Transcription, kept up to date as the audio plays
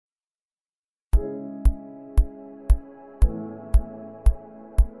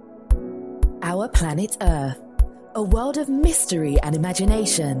our planet Earth. A world of mystery and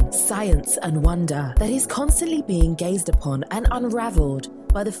imagination, science and wonder that is constantly being gazed upon and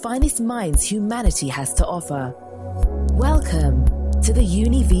unraveled by the finest minds humanity has to offer. Welcome to the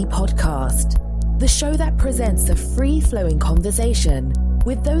UniV podcast, the show that presents a free-flowing conversation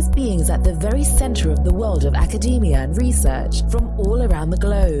with those beings at the very center of the world of academia and research from all around the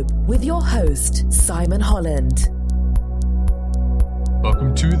globe, with your host, Simon Holland.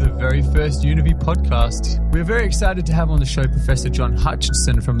 Welcome to the very first UniV podcast. We're very excited to have on the show Professor John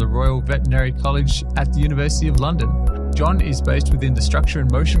Hutchinson from the Royal Veterinary College at the University of London. John is based within the Structure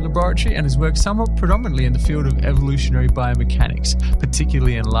and Motion Laboratory and has worked somewhat predominantly in the field of evolutionary biomechanics,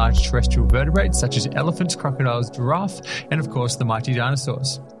 particularly in large terrestrial vertebrates such as elephants, crocodiles, giraffe, and of course the mighty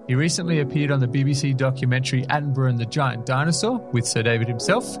dinosaurs. He recently appeared on the BBC documentary Attenborough and the Giant Dinosaur with Sir David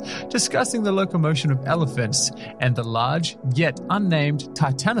himself, discussing the locomotion of elephants and the large, yet unnamed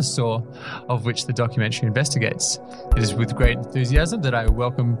Titanosaur, of which the documentary investigates. It is with great enthusiasm that I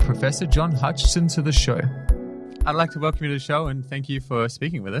welcome Professor John Hutchinson to the show. I'd like to welcome you to the show and thank you for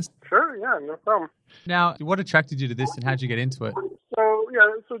speaking with us. Sure, yeah, no problem. Now, what attracted you to this and how did you get into it?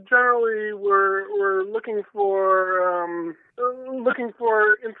 So generally we're looking for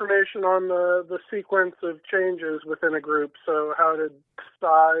information on the sequence of changes within a group. So how did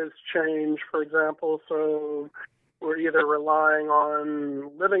size change, for example? So we're either relying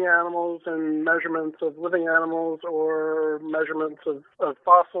on living animals and measurements of living animals or measurements of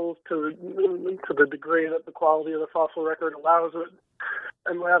fossils to the degree that the quality of the fossil record allows it.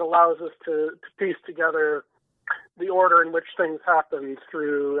 And that allows us to piece together the order in which things happen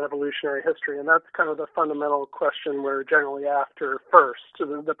through evolutionary history. And that's kind of the fundamental question we're generally after first,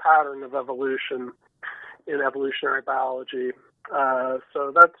 the pattern of evolution in evolutionary biology.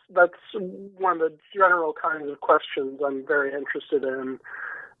 So that's one of the general kinds of questions I'm very interested in.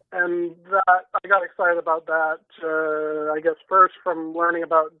 And that I got excited about that, I guess, first from learning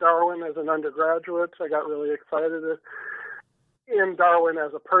about Darwin as an undergraduate. I got really excited in Darwin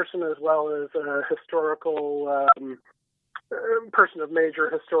as a person as well as a historical person of major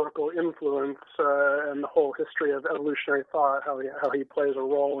historical influence and the whole history of evolutionary thought, how he plays a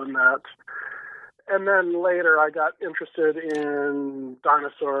role in that. And then later I got interested in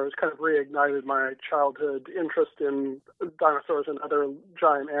dinosaurs, kind of reignited my childhood interest in dinosaurs and other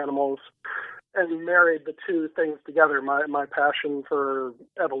giant animals, and married the two things together, my passion for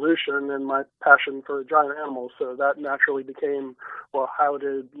evolution and my passion for giant animals. So that naturally became, well, how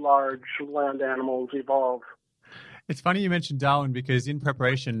did large land animals evolve? It's funny you mentioned Darwin because in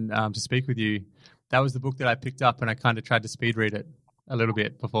preparation to speak with you, that was the book that I picked up and I kind of tried to speed read it a little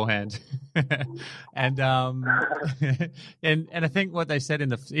bit beforehand. and I think what they said in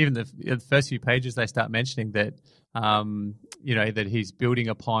the first few pages, they start mentioning that, that he's building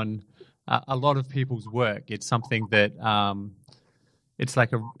upon a lot of people's work. It's something that it's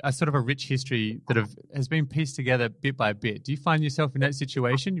like a sort of a rich history that has been pieced together bit by bit. Do you find yourself in that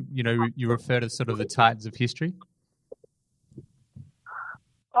situation? You know, you refer to sort of the tides of history.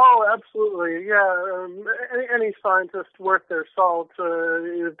 Oh, absolutely. Yeah. Any scientist worth their salt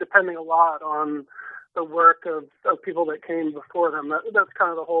is depending a lot on the work of people that came before them. That's kind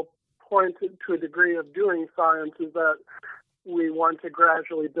of the whole point to a degree of doing science, is that we want to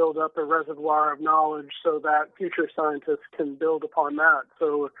gradually build up a reservoir of knowledge so that future scientists can build upon that.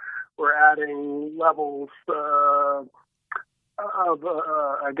 So we're adding levels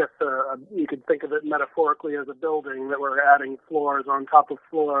you could think of it metaphorically as a building, that we're adding floors on top of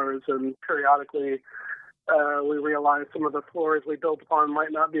floors, and periodically we realize some of the floors we built upon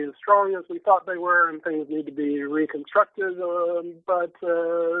might not be as strong as we thought they were, and things need to be reconstructed, but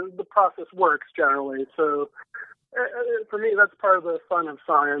the process works generally. So for me, that's part of the fun of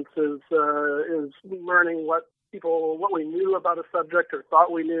science, is learning what we knew about a subject or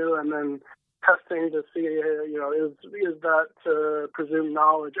thought we knew, and then testing to see, is that presumed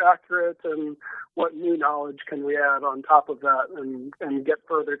knowledge accurate, and what new knowledge can we add on top of that and get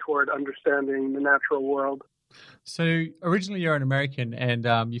further toward understanding the natural world. So originally you're an American and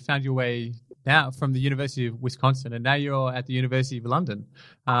you found your way now from the University of Wisconsin, and now you're at the University of London.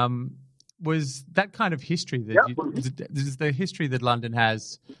 Was that kind of history is the history that London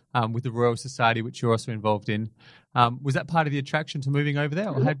has with the Royal Society, which you're also involved in, was that part of the attraction to moving over there,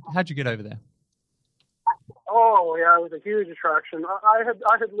 or how'd you get over there? Oh, yeah, it was a huge attraction. I had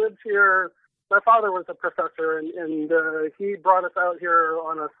lived here. My father was a professor, and he brought us out here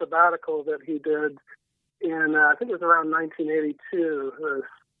on a sabbatical that he did in, I think it was around 1982,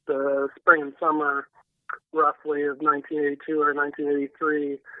 the spring and summer, roughly, of 1982 or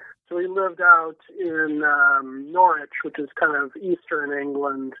 1983. So we lived out in Norwich, which is kind of eastern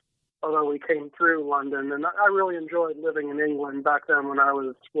England, although we came through London. And I really enjoyed living in England back then when I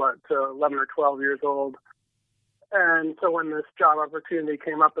was, 11 or 12 years old. And so when this job opportunity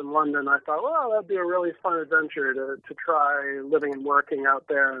came up in London, I thought, well, that'd be a really fun adventure to try living and working out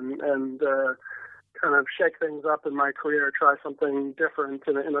there and kind of shake things up in my career, try something different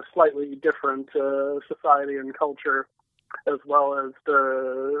in a slightly different society and culture, as well as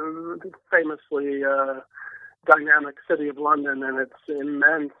the famously dynamic city of London and its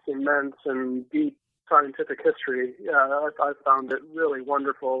immense and deep scientific history. I found it really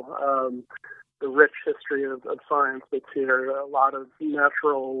wonderful. The rich history of science that's here. A lot of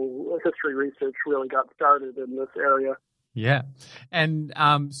natural history research really got started in this area. Yeah. And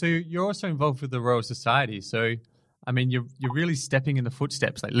so you're also involved with the Royal Society. So, I mean, you're really stepping in the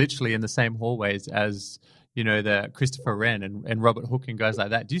footsteps, like literally in the same hallways as, the Christopher Wren and Robert Hooke and guys like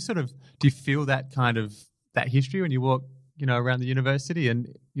that. Do you feel that kind of, that history when you walk, around the university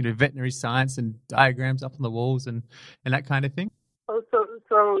and, veterinary science and diagrams up on the walls and that kind of thing?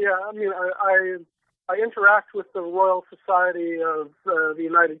 So yeah, I mean, I interact with the Royal Society of the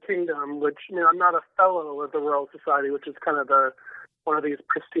United Kingdom, which, I'm not a fellow of the Royal Society, which is kind of one of these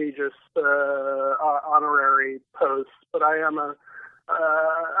prestigious honorary posts, but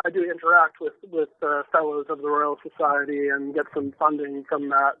I do interact with fellows of the Royal Society and get some funding from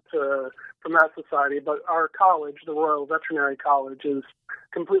that society. But our college, the Royal Veterinary College, is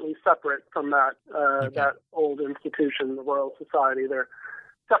completely separate from that that old institution, the Royal Society. They're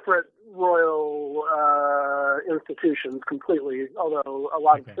separate royal institutions completely, although a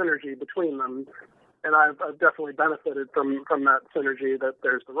lot of synergy between them. And I've definitely benefited from that synergy. That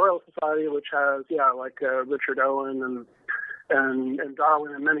there's the Royal Society, which has Richard Owen and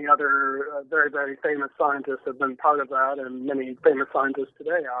Darwin and many other very, very famous scientists have been part of that, and many famous scientists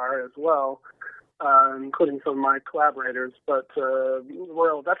today are as well, including some of my collaborators. But the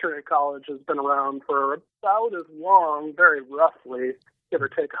Royal Veterinary College has been around for about as long, very roughly, give or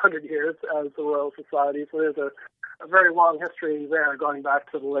take 100 years, as the Royal Society. So there's a very long history there, going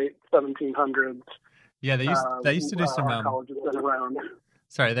back to the late 1700s. Yeah, they used to do some. Our college has been around.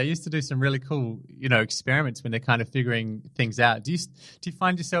 Sorry, they used to do some really cool, experiments when they're kind of figuring things out. Do you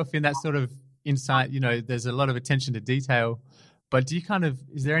find yourself in that sort of insight? There's a lot of attention to detail, but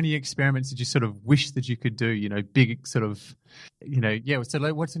is there any experiments that you sort of wish that you could do? Big sort of,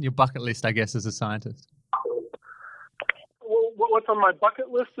 So what's on your bucket list, I guess, as a scientist? What's on my bucket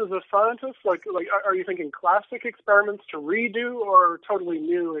list as a scientist? Like, are you thinking classic experiments to redo, or totally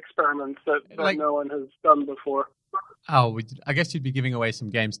new experiments that no one has done before? Oh, I guess you'd be giving away some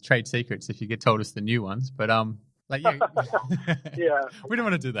games trade secrets if you could told us the new ones. But yeah, we don't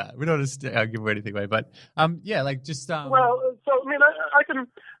want to do that. We don't want to give anything away. But Well, so I mean,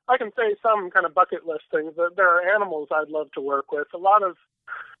 I can say some kind of bucket list things. There are animals I'd love to work with. A lot of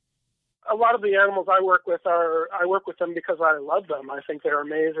the animals I work with them because I love them. I think they're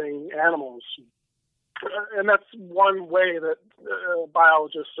amazing animals. And that's one way that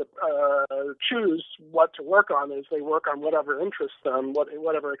biologists choose what to work on, is they work on whatever interests them,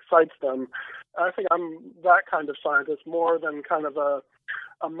 whatever excites them. I think I'm that kind of scientist more than kind of a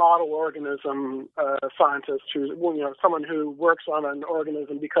model organism scientist who's someone who works on an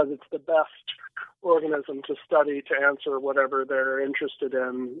organism because it's the best organism to study to answer whatever they're interested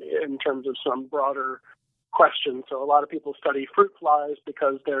in terms of some broader question. So a lot of people study fruit flies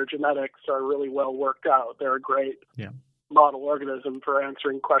because their genetics are really well worked out. They're a great model organism for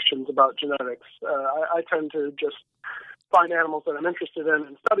answering questions about genetics. I tend to just find animals that I'm interested in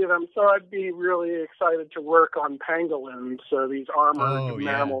and study them. So I'd be really excited to work on pangolins, these armored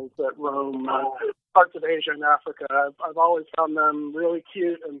mammals that roam parts of Asia and Africa. I've always found them really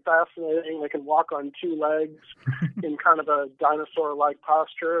cute and fascinating. They can walk on two legs in kind of a dinosaur-like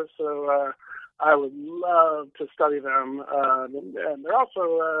posture. So I would love to study them. And they're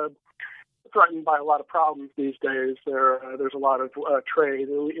also threatened by a lot of problems these days. There's a lot of trade,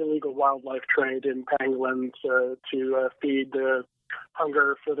 illegal wildlife trade in pangolins to feed the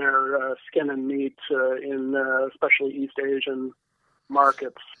hunger for their skin and meat in especially East Asian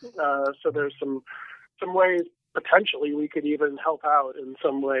markets. So there's some ways potentially we could even help out in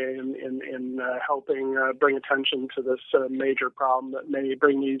some way in helping bring attention to this major problem that may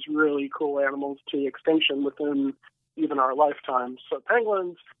bring these really cool animals to extinction within even our lifetime. So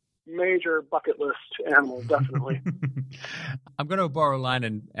penguins, major bucket list animal, definitely. I'm going to borrow a line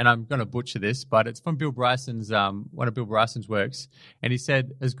and I'm going to butcher this, but it's from Bill Bryson's, one of Bill Bryson's works. And he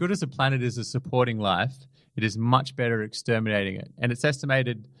said, as good as a planet is at supporting life, it is much better at exterminating it. And it's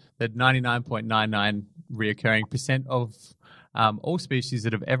estimated that 99.99 reoccurring percent of all species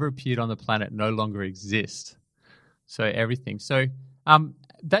that have ever appeared on the planet no longer exist. So everything. So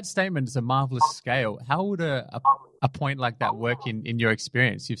that statement is a marvelous scale. How would a point like that work in your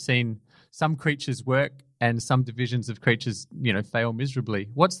experience? You've seen some creatures work and some divisions of creatures, fail miserably.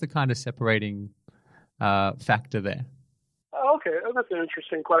 What's the kind of separating factor there? Okay, that's an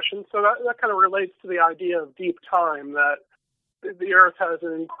interesting question. So that kind of relates to the idea of deep time, that the Earth has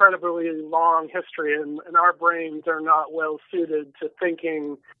an incredibly long history, and our brains are not well suited to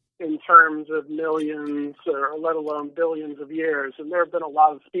thinking in terms of millions or let alone billions of years. And there have been a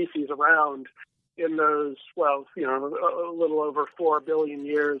lot of species around in those, a little over 4 billion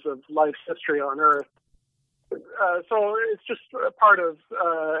years of life's history on Earth. So it's just a part of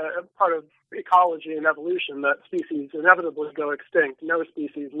ecology and evolution that species inevitably go extinct. No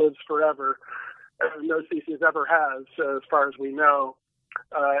species lives forever. No species ever has, as far as we know.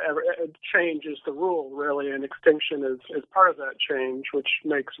 Change is the rule, really, and extinction is part of that change, which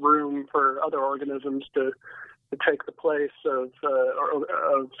makes room for other organisms to take the place of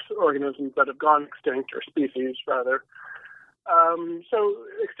organisms that have gone extinct, or species, rather. So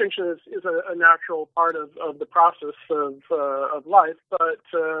extinction is a natural part of the process of life, but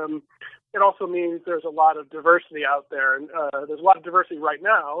it also means there's a lot of diversity out there. And there's a lot of diversity right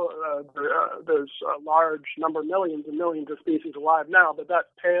now. There's a large number, millions and millions of species alive now, but that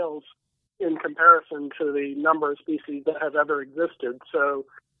pales in comparison to the number of species that have ever existed. So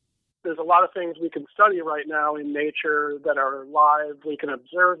there's a lot of things we can study right now in nature that are live. We can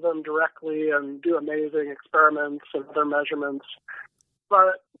observe them directly and do amazing experiments and other measurements.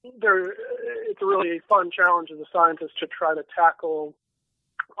 But it's a really fun challenge as a scientist to try to tackle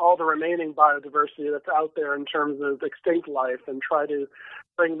all the remaining biodiversity that's out there in terms of extinct life and try to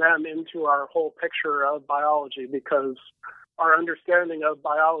bring them into our whole picture of biology, because our understanding of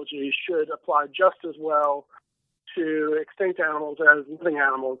biology should apply just as well to extinct animals as living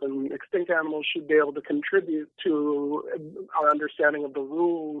animals, and extinct animals should be able to contribute to our understanding of the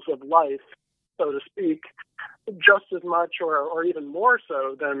rules of life, so to speak, just as much or even more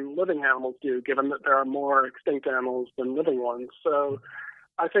so than living animals do, given that there are more extinct animals than living ones. So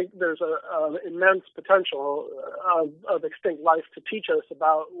I think there's an immense potential of extinct life to teach us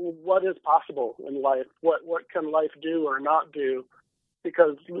about what is possible in life, what can life do or not do,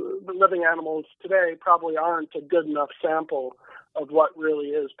 because the living animals today probably aren't a good enough sample of what really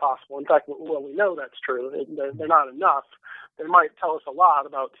is possible. In fact, we know that's true. They're not enough. They might tell us a lot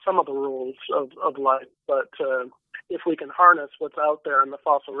about some of the rules of life, but if we can harness what's out there in the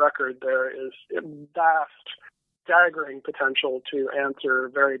fossil record, there is vast, staggering potential to answer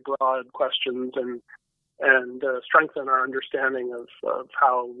very broad questions and strengthen our understanding of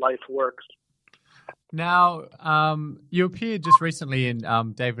how life works. Now, you appeared just recently in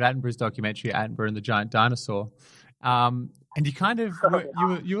David Attenborough's documentary, Attenborough and the Giant Dinosaur, and you kind of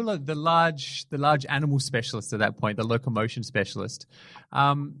you were the large animal specialist at that point, the locomotion specialist.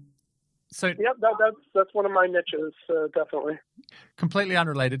 So yep, that's one of my niches, definitely. Completely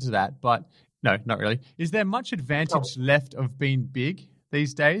unrelated to that, but no, not really. Is there much advantage left of being big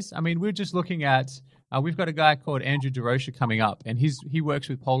these days? I mean, we're just looking at. We've got a guy called Andrew DeRocha coming up, and he works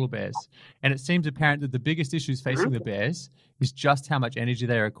with polar bears. And it seems apparent that the biggest issues facing the bears is just how much energy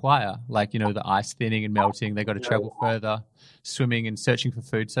they require. Like, the ice thinning and melting. They've got to travel further, swimming and searching for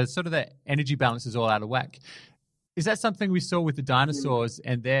food. So sort of the energy balance is all out of whack. Is that something we saw with the dinosaurs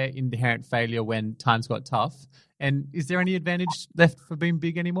and their inherent failure when times got tough? And is there any advantage left for being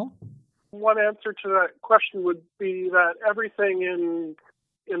big anymore? One answer to that question would be that everything in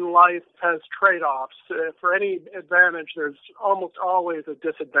life has trade-offs. For any advantage, there's almost always a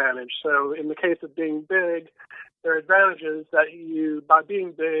disadvantage. So in the case of being big, there are advantages that by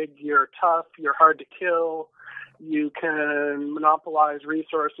being big, you're tough, you're hard to kill, you can monopolize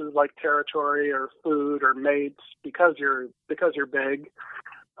resources like territory or food or mates because you're big,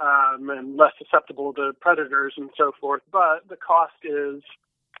 and less susceptible to predators and so forth. But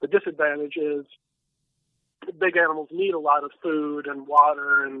the disadvantage is big animals need a lot of food and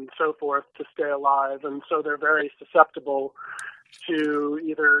water and so forth to stay alive, and so they're very susceptible to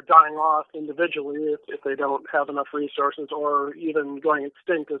either dying off individually if they don't have enough resources, or even going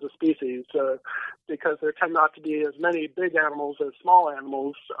extinct as a species, because there tend not to be as many big animals as small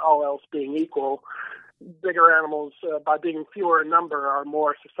animals, all else being equal. Bigger animals, by being fewer in number, are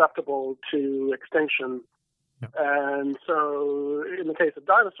more susceptible to extinction. And so in the case of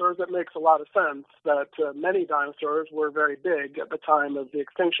dinosaurs, it makes a lot of sense that many dinosaurs were very big at the time of the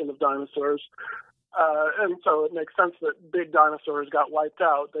extinction of dinosaurs. And so it makes sense that big dinosaurs got wiped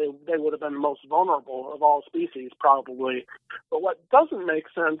out. They would have been most vulnerable of all species, probably. But what doesn't make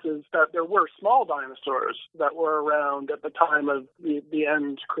sense is that there were small dinosaurs that were around at the time of the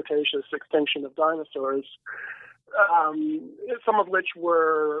end Cretaceous extinction of dinosaurs. some of which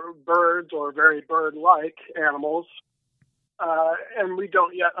were birds or very bird-like animals. And we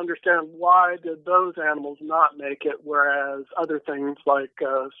don't yet understand why did those animals not make it, whereas other things like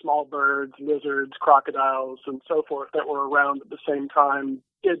small birds, lizards, crocodiles, and so forth that were around at the same time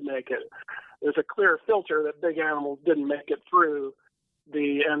did make it. There's a clear filter that big animals didn't make it through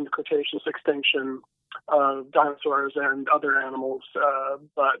the end Cretaceous extinction of dinosaurs and other animals.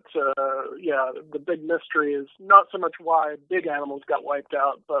 But the big mystery is not so much why big animals got wiped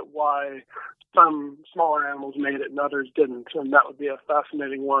out, but why some smaller animals made it and others didn't. And that would be a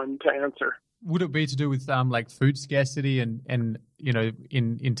fascinating one to answer. Would it be to do with like food scarcity and you know,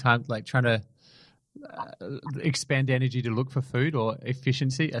 in time, like trying to expend energy to look for food, or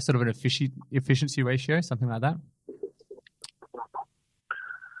efficiency, a sort of an efficiency ratio, something like that?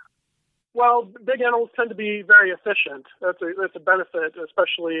 Well, big animals tend to be very efficient. That's a benefit,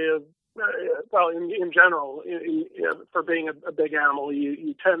 especially in general. For being a big animal,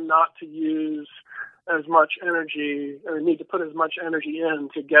 you tend not to use as much energy, or need to put as much energy in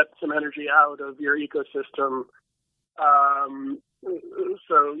to get some energy out of your ecosystem.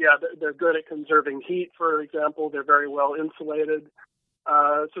 They're good at conserving heat, for example. They're very well insulated.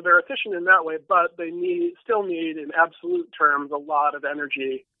 So they're efficient in that way, but they still need, in absolute terms, a lot of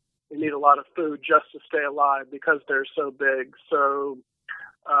energy. They need a lot of food just to stay alive because they're so big. So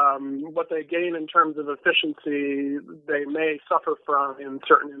what they gain in terms of efficiency, they may suffer from in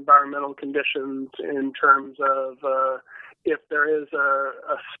certain environmental conditions in terms of if there is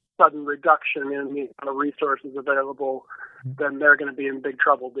a sudden reduction in the amount of resources available, then they're going to be in big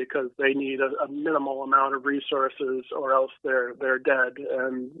trouble because they need a minimal amount of resources or else they're dead.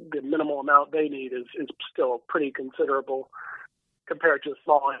 And the minimal amount they need is still pretty considerable compared to a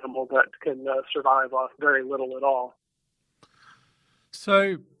small animal that can survive off very little at all.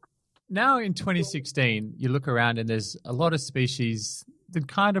 So now in 2016, you look around and there's a lot of species that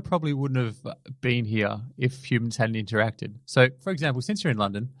kind of probably wouldn't have been here if humans hadn't interacted. So, for example, since you're in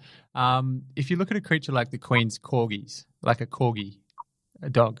London, if you look at a creature like the Queen's corgis, like a corgi, a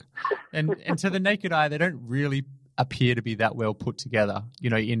dog, and to the naked eye, they don't really appear to be that well put together, you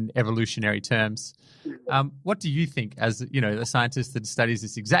know, in evolutionary terms. What do you think, as, you know, a scientist that studies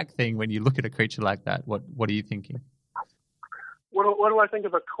this exact thing, when you look at a creature like that? What are you thinking? What do I think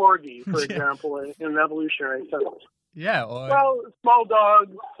of a corgi, for example, in an evolutionary sense? Yeah. Well, small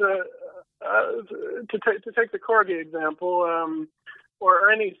dogs, to take the corgi example,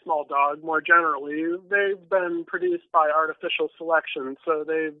 or any small dog more generally, they've been produced by artificial selection. So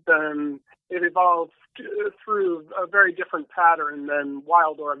they've evolved through a very different pattern than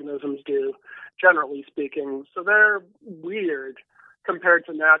wild organisms do, generally speaking. So they're weird compared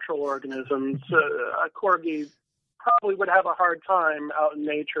to natural organisms. A corgi probably would have a hard time out in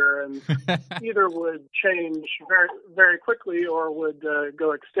nature and either would change very, very quickly or would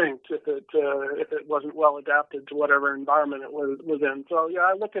go extinct if it wasn't well adapted to whatever environment it was in. So yeah,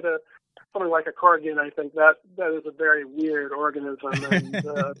 I look at something like a corgi and I think that is a very weird organism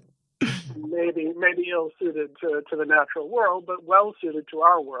and maybe ill-suited to the natural world, but well-suited to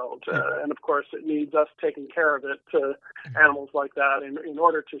our world. And of course, it needs us taking care of it, animals like that, in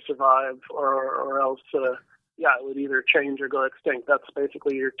order to survive, or else it would either change or go extinct. That's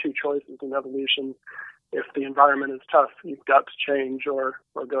basically your two choices in evolution. If the environment is tough, you've got to change or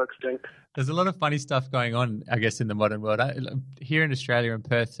go extinct. There's a lot of funny stuff going on, I guess, in the modern world. Here in Australia, in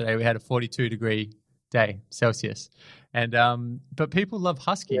Perth today, we had a 42-degree day Celsius, and but people love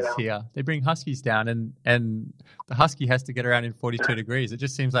huskies here. They bring huskies down, and the husky has to get around in 42 degrees. It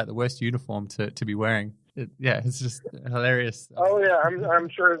just seems like the worst uniform to be wearing. It's just hilarious. Oh yeah, I'm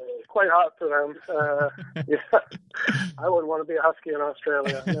sure it's quite hot for them. I wouldn't want to be a husky in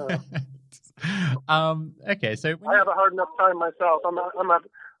Australia. No. Okay, so I have a hard enough time myself.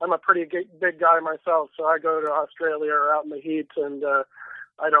 I'm a pretty big guy myself, so I go to Australia or out in the heat, and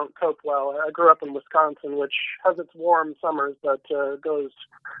I don't cope well. I grew up in Wisconsin, which has its warm summers, but goes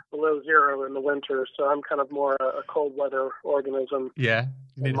below zero in the winter. So I'm kind of more a cold weather organism. Yeah,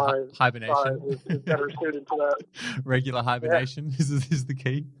 you need hibernation. Is better suited to that. Regular hibernation is the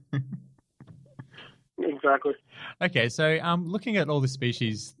key. Exactly. Okay, so looking at all the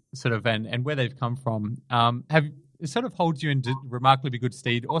species sort of and where they've come from, it sort of holds you in remarkably good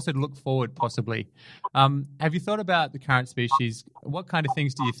stead, also to look forward possibly. Have you thought about the current species? What kind of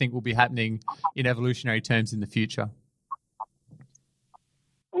things do you think will be happening in evolutionary terms in the future?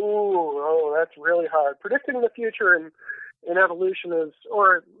 That's really hard. Predicting the future in evolution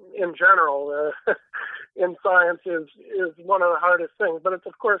or in general, in science is one of the hardest things. But it's,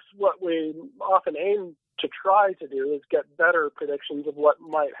 of course, what we often aim to try to do is get better predictions of what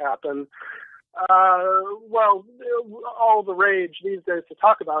might happen. Well, all the rage these days to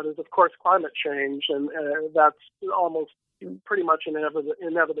talk about is, of course, climate change, and that's almost pretty much an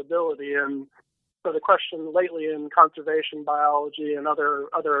inevitability. And so the question lately in conservation biology and other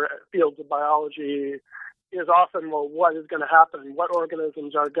fields of biology is often, well, what is going to happen? What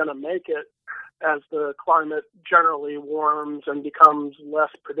organisms are going to make it as the climate generally warms and becomes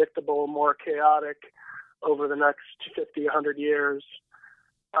less predictable, more chaotic over the next 50, 100 years?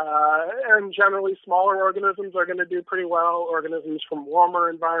 And generally, smaller organisms are going to do pretty well. Organisms from warmer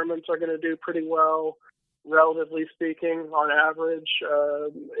environments are going to do pretty well, relatively speaking, on average.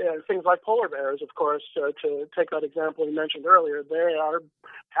 Things like polar bears, of course, to take that example you mentioned earlier, they are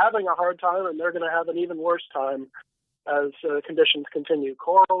having a hard time, and they're going to have an even worse time as conditions continue.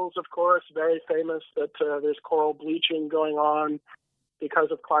 Corals, of course, very famous that there's coral bleaching going on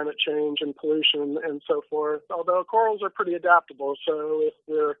because of climate change and pollution and so forth. Although corals are pretty adaptable, so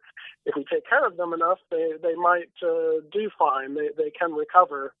if we take care of them enough, they might do fine. They can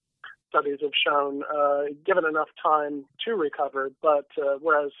recover. Studies have shown, given enough time to recover. But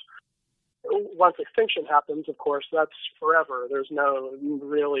whereas once extinction happens, of course, that's forever. There's no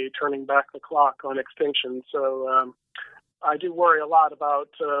really turning back the clock on extinction. So I do worry a lot about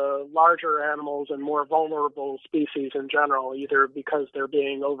larger animals and more vulnerable species in general, either because they're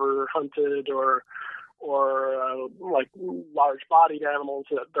being overhunted or like large-bodied animals.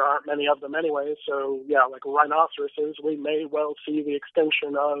 There aren't many of them anyway. So, yeah, like rhinoceroses, we may well see the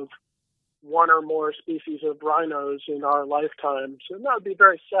extinction of one or more species of rhinos in our lifetime. So that would be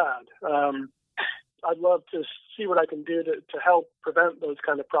very sad. I'd love to see what I can do to help prevent those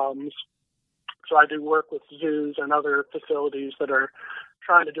kind of problems. So I do work with zoos and other facilities that are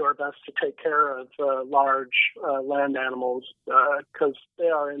trying to do our best to take care of large land animals because they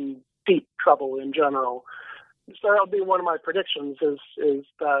are in deep trouble in general. So that'll be one of my predictions is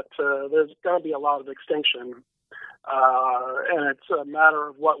that there's going to be a lot of extinction. And it's a matter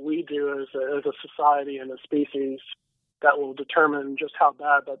of what we do as a society and a species that will determine just how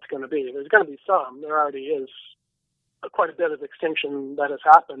bad that's going to be. There's going to be some. There already is quite a bit of extinction that has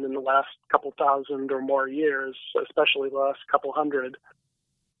happened in the last couple thousand or more years, especially the last couple hundred.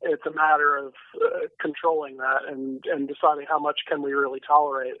 It's a matter of controlling that and deciding how much can we really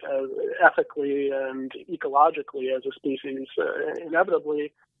tolerate ethically and ecologically as a species.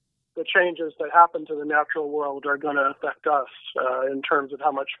 Inevitably, the changes that happen to the natural world are going to affect us in terms of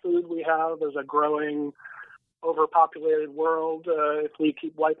how much food we have as a growing, overpopulated world. If we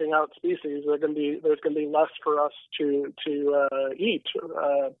keep wiping out species, there's going to be less for us to eat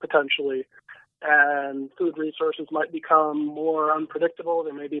potentially, and food resources might become more unpredictable.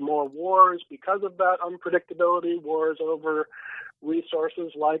 There may be more wars because of that unpredictability, wars over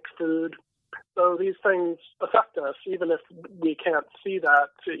resources like food. So these things affect us, even if we can't see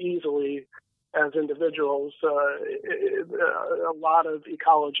that easily as individuals. A lot of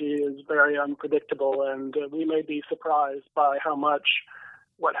ecology is very unpredictable, and we may be surprised by how much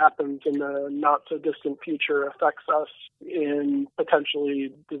what happens in the not-so-distant future affects us in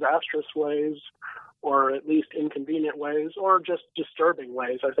potentially disastrous ways, or at least inconvenient ways, or just disturbing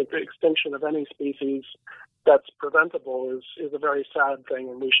ways. I think the extinction of any species that's preventable is a very sad thing,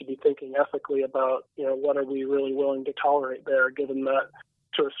 and we should be thinking ethically about, what are we really willing to tolerate there, given that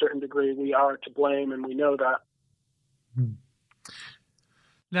to a certain degree we are to blame, and we know that.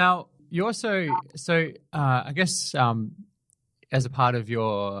 Now, you also, I guess, as a part of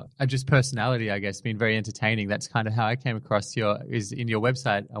your just personality, I guess, being very entertaining. That's kind of how I came across is in your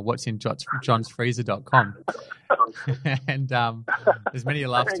website, what'sinjohnsfreezer.com. And there's many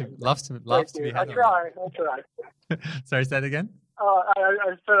laughs to be had. I try. Sorry, say that again?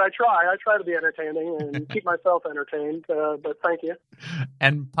 I said I try. I try to be entertaining and keep myself entertained, but thank you.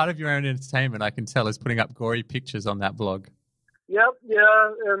 And part of your own entertainment, I can tell, is putting up gory pictures on that blog. Yep,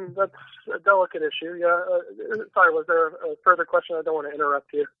 yeah, and that's a delicate issue. Yeah, sorry, was there a further question? I don't want to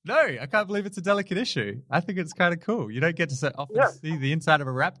interrupt you. No, I can't believe it's a delicate issue. I think it's kind of cool. You don't get to often see the inside of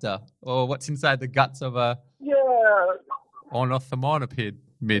a raptor or what's inside the guts of a ornithomorpid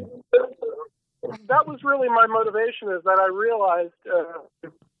mid. That was really my motivation, is that I realized,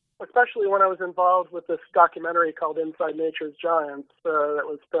 especially when I was involved with this documentary called Inside Nature's Giants that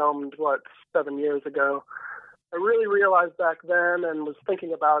was filmed, 7 years ago. I really realized back then, and was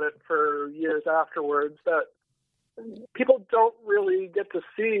thinking about it for years afterwards, that people don't really get to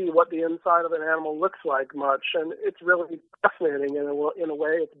see what the inside of an animal looks like much, and it's really fascinating in a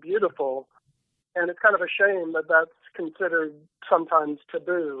way. It's beautiful, and it's kind of a shame that that's considered sometimes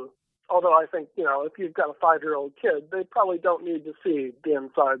taboo. Although I think, if you've got a 5-year-old kid, they probably don't need to see the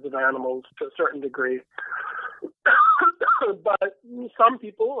insides of animals to a certain degree. But some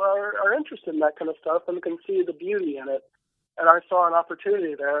people are interested in that kind of stuff and can see the beauty in it. And I saw an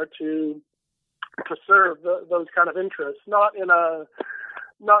opportunity there to serve those kind of interests, not in a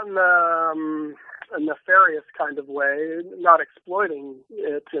nefarious kind of way, not exploiting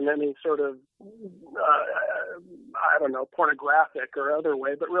it in any sort of, pornographic or other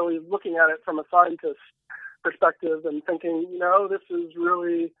way, but really looking at it from a scientist's perspective and thinking, this is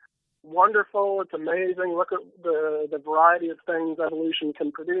really wonderful. It's amazing. Look at the variety of things evolution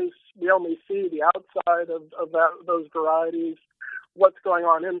can produce. We only see the outside of those varieties. What's going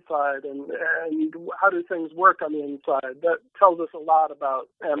on inside, and how do things work on the inside? That tells us a lot about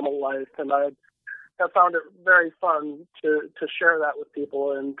animal life, and I have found it very fun to share that with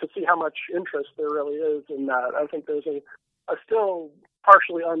people and to see how much interest there really is in that. I think there's a still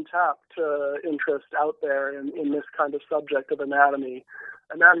partially untapped interest out there in this kind of subject of anatomy.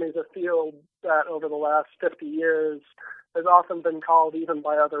 Anatomy is a field that over the last 50 years has often been called, even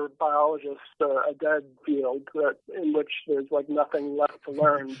by other biologists, a dead field in which there's nothing left to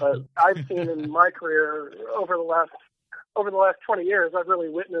learn. But I've seen in my career over the last 20 years, I've really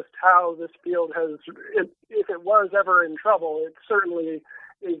witnessed how this field has, if it was ever in trouble, it certainly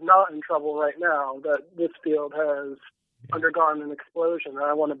is not in trouble right now, that this field has undergone an explosion. And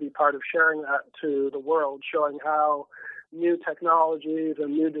I want to be part of sharing that to the world, showing how new technologies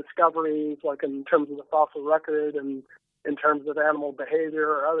and new discoveries, like in terms of the fossil record and in terms of animal behavior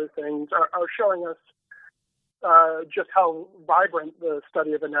or other things, are showing us just how vibrant the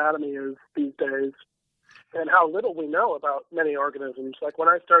study of anatomy is these days and how little we know about many organisms. Like when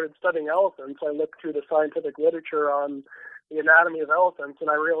I started studying elephants, I looked through the scientific literature on the anatomy of elephants and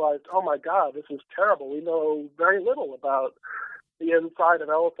I realized, oh my God, this is terrible. We know very little about the inside of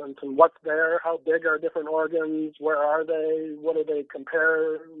elephants and what's there, how big are different organs, where are they, what do they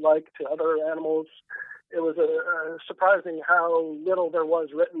compare like to other animals. It was surprising how little there was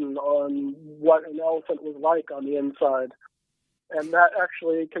written on what an elephant was like on the inside. And that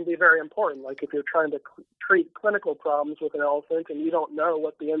actually can be very important. Like if you're trying to treat clinical problems with an elephant and you don't know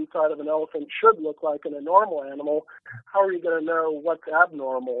what the inside of an elephant should look like in a normal animal, how are you going to know what's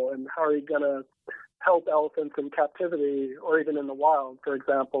abnormal? And how are you going to help elephants in captivity or even in the wild, for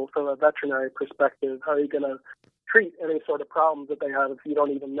example, from a veterinary perspective? How are you going to treat any sort of problems that they have if you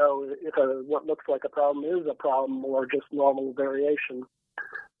don't even know if what looks like a problem is a problem or just normal variation?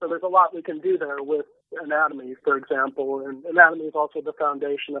 So there's a lot we can do there with anatomy, for example, and anatomy is also the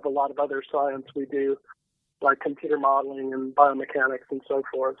foundation of a lot of other science we do, like computer modeling and biomechanics and so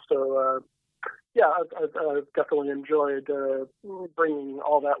forth. So, I've definitely enjoyed bringing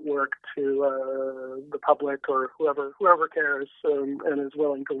all that work to the public or whoever cares and is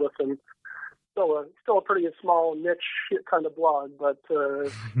willing to listen. Still a pretty small niche kind of blog, but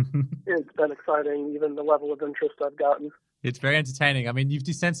it's been exciting, even the level of interest I've gotten. It's very entertaining. I mean, you've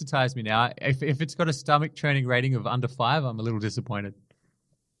desensitized me now. If it's got a stomach churning rating of under 5, I'm a little disappointed.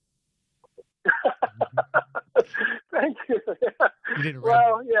 Thank you.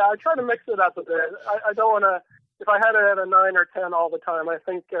 Well, yeah, I try to mix it up a bit. I don't want to. If I had it at a 9 or 10 all the time, I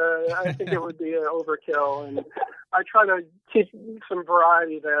think it would be an overkill. And I try to keep some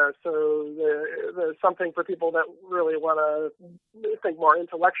variety there, so there's something for people that really want to think more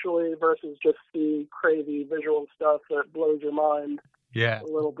intellectually versus just see crazy visual stuff that blows your mind a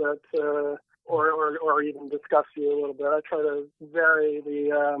little bit, or even disgust you a little bit. I try to vary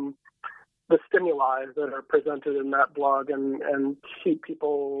the stimuli that are presented in that blog and keep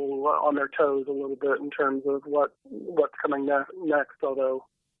people on their toes a little bit in terms of what's coming next. Although,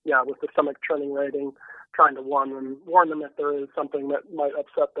 with the stomach churning rating, trying to warn them if there is something that might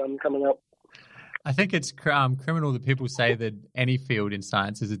upset them coming up. I think it's criminal that people say that any field in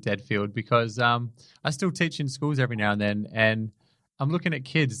science is a dead field, because I still teach in schools every now and then, and I'm looking at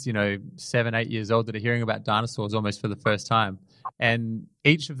kids, 7, 8 years old, that are hearing about dinosaurs almost for the first time. And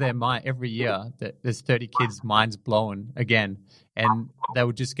each of their every year, there's 30 kids' minds blown again. And they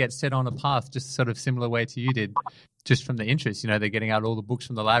would just get set on a path, just sort of similar way to you did, just from the interest. They're getting out all the books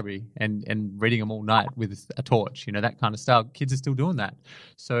from the library and reading them all night with a torch, that kind of style. Kids are still doing that.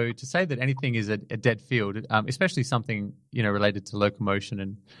 So to say that anything is a dead field, especially something, related to locomotion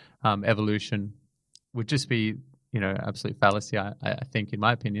and evolution, would just be, absolute fallacy, I think, in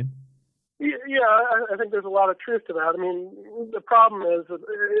my opinion. Yeah, I think there's a lot of truth to that. I mean, the problem is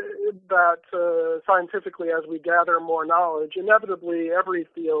that scientifically, as we gather more knowledge, inevitably every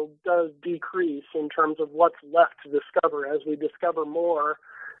field does decrease in terms of what's left to discover. As we discover more,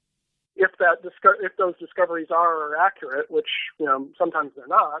 if those discoveries are accurate, which sometimes they're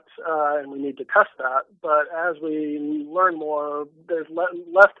not, and we need to test that. But as we learn more, there's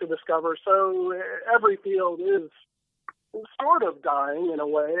less to discover. So every field is sort of dying in a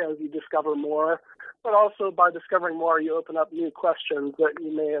way as you discover more. But also by discovering more, you open up new questions that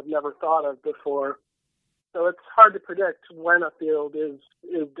you may have never thought of before. So it's hard to predict when a field is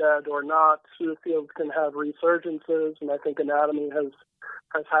dead or not. The fields can have resurgences, and I think anatomy has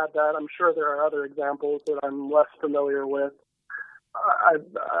had that. I'm sure there are other examples that I'm less familiar with.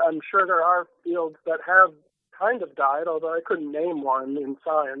 I'm sure there are fields that have kind of died, although I couldn't name one in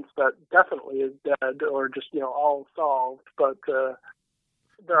science that definitely is dead or just all solved. But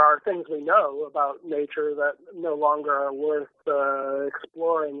there are things we know about nature that no longer are worth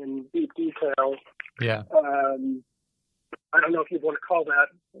exploring in deep detail. Yeah. I don't know if you'd want to call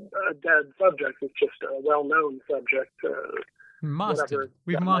that a dead subject. It's just a well-known subject. We've mastered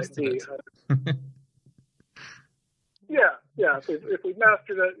it. Yeah. If we've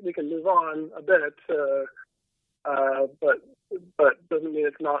mastered it, we can move on a bit. But doesn't mean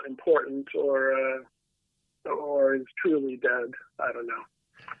it's not important or is truly dead. I don't know.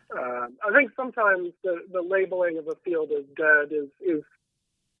 I think sometimes the labeling of a field as dead is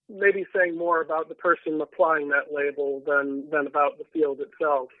maybe saying more about the person applying that label than about the field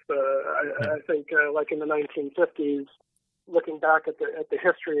itself. I think like in the 1950s, looking back at the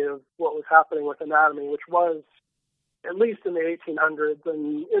history of what was happening with anatomy, which was at least in the 1800s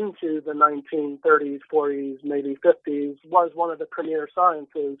and into the 1930s, 40s, maybe 50s, was one of the premier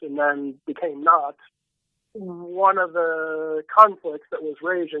sciences and then became not. One of the conflicts that was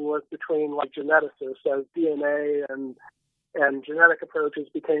raging was between geneticists, as DNA and genetic approaches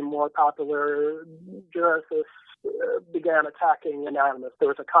became more popular. Geneticists began attacking anatomists. There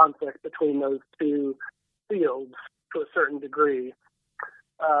was a conflict between those two fields to a certain degree.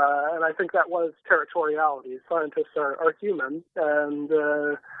 And I think that was territoriality. Scientists are human, and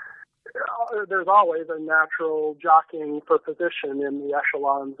there's always a natural jockeying for position in the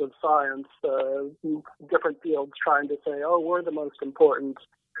echelons of science. Different fields trying to say, we're the most important,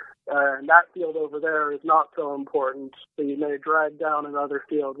 and that field over there is not so important. So you may drag down another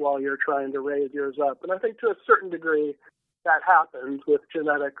field while you're trying to raise yours up. And I think to a certain degree that happens with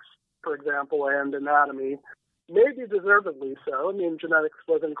genetics, for example, and anatomy. Maybe deservedly so. I mean, genetics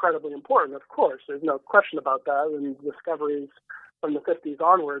was incredibly important, of course. There's no question about that. And discoveries from the 50s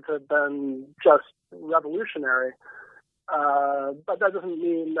onwards have been just revolutionary. But that doesn't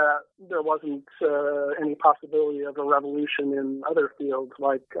mean that there wasn't any possibility of a revolution in other fields,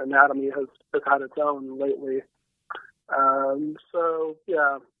 like anatomy has had its own lately. So,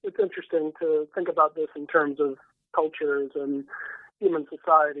 yeah, it's interesting to think about this in terms of cultures and human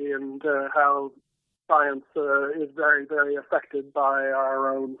society and how science is very, very affected by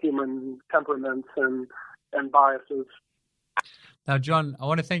our own human temperaments and biases. Now, John, I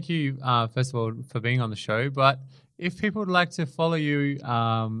want to thank you, first of all, for being on the show. But if people would like to follow you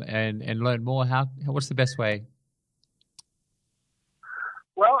and learn more, what's the best way?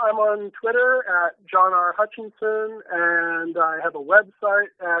 Well, I'm on Twitter at John R. Hutchinson, and I have a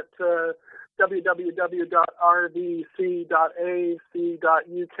website at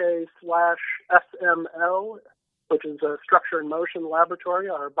www.rbc.ac.uk/SML, which is a Structure and Motion Laboratory,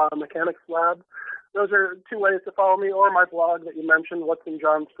 our biomechanics lab. Those are two ways to follow me, or my blog that you mentioned,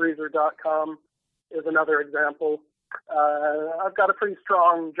 what'sinjohnsfreezer.com, is another example. I've got a pretty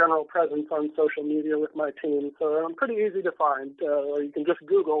strong general presence on social media with my team, so I'm pretty easy to find. Or you can just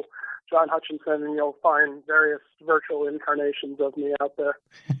Google John Hutchinson and you'll find various virtual incarnations of me out there.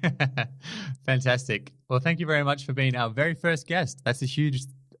 Fantastic. Well, thank you very much for being our very first guest. That's a huge,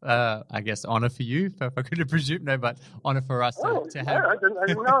 honor for you, if I could presume, but honor for us to have. Yeah, I didn't know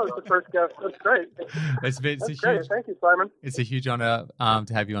it was the first guest. That's great. That's great. Huge, thank you, Simon. It's a huge honor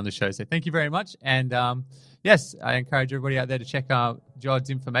to have you on the show. So thank you very much. And yes, I encourage everybody out there to check out John's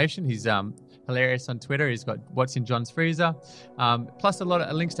information. He's hilarious on Twitter. He's got What's in John's Freezer, plus a lot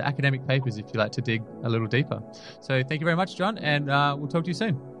of links to academic papers if you like to dig a little deeper. So thank you very much, John, and we'll talk to you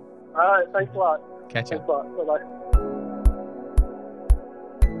soon. All right, thanks a lot. Catch you. Thanks a lot. Bye-bye.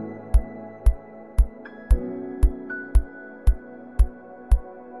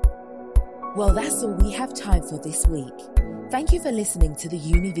 Well, that's all we have time for this week. Thank you for listening to the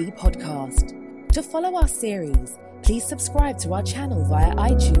UniV podcast. To follow our series, please subscribe to our channel via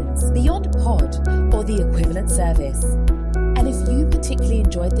iTunes, Beyond Pod, or the equivalent service. And if you particularly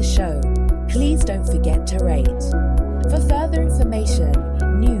enjoyed the show, please don't forget to rate. For further information,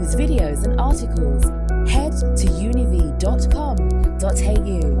 news, videos, and articles, head to univ.com.au.